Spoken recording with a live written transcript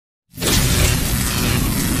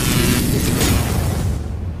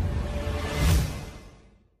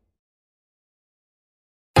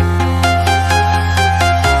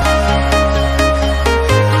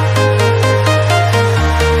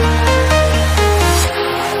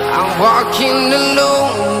Walking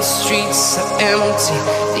alone, the streets are empty.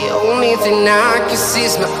 The only thing I can see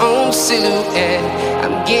is my own silhouette.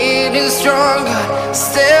 I'm getting stronger,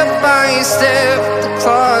 step by step. The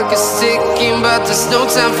clock is ticking, but there's no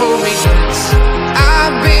time for regrets.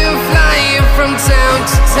 I've been flying from town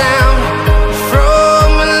to town, from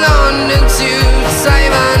London to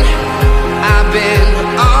Taiwan. I've been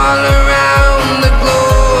all around the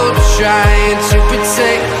globe, trying to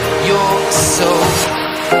protect your soul.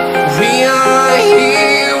 We are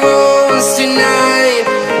heroes tonight.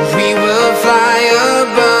 We will fly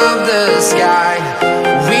above the sky.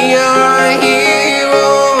 We are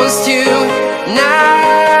heroes tonight.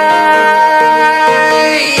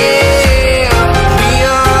 Yeah. We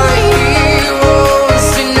are heroes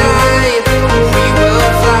tonight. We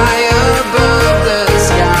will fly above the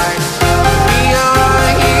sky. We are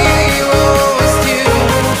heroes tonight.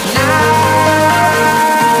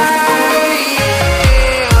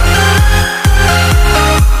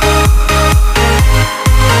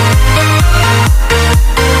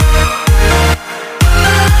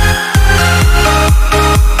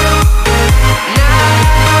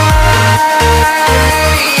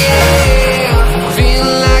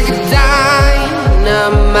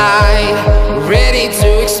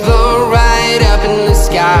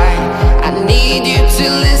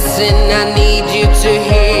 I need you to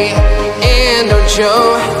hear, and don't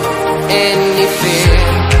show any fear.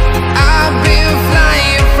 I've been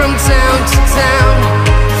flying from town to town,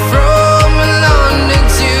 from London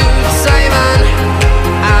to Taiwan.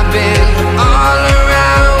 I've been all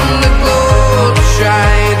around the globe,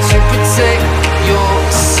 trying to protect your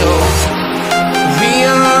soul. We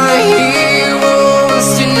are heroes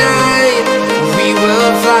tonight. We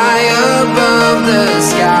will fly above the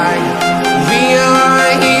sky. We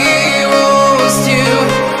are heroes tonight.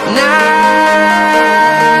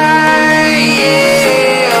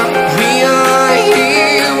 Yeah. We are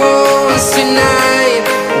heroes tonight.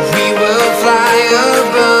 We will fly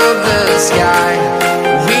above the sky.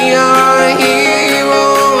 We are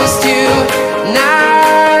heroes tonight.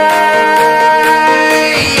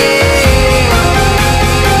 Yeah.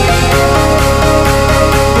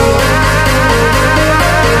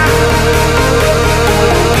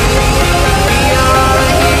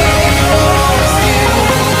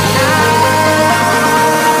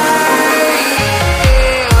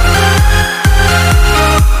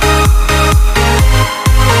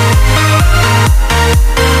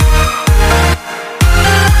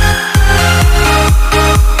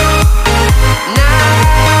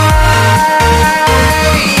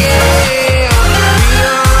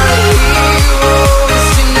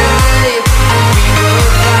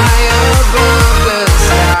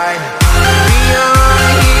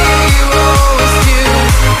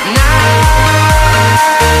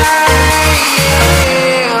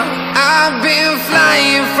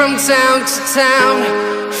 From town to town,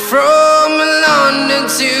 from London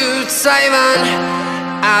to Taiwan.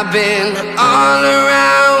 I've been all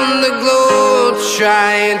around the globe,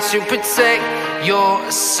 trying to protect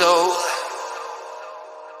your soul.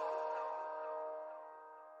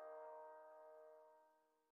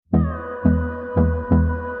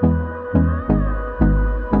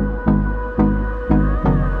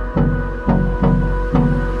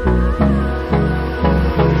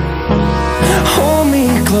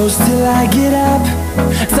 Close till I get up.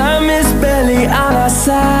 Time is barely on our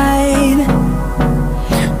side.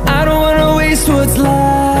 I don't wanna waste what's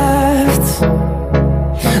left.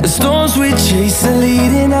 The storms we chase are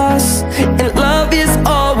leading us, and love is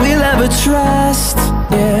all we'll ever trust.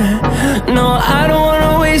 Yeah, no, I don't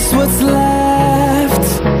wanna waste what's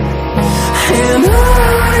left. And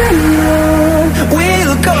on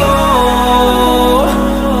we'll go,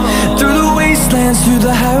 through the wastelands, through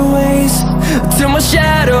the highways, till my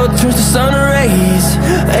shadow turns to sun rays.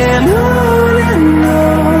 And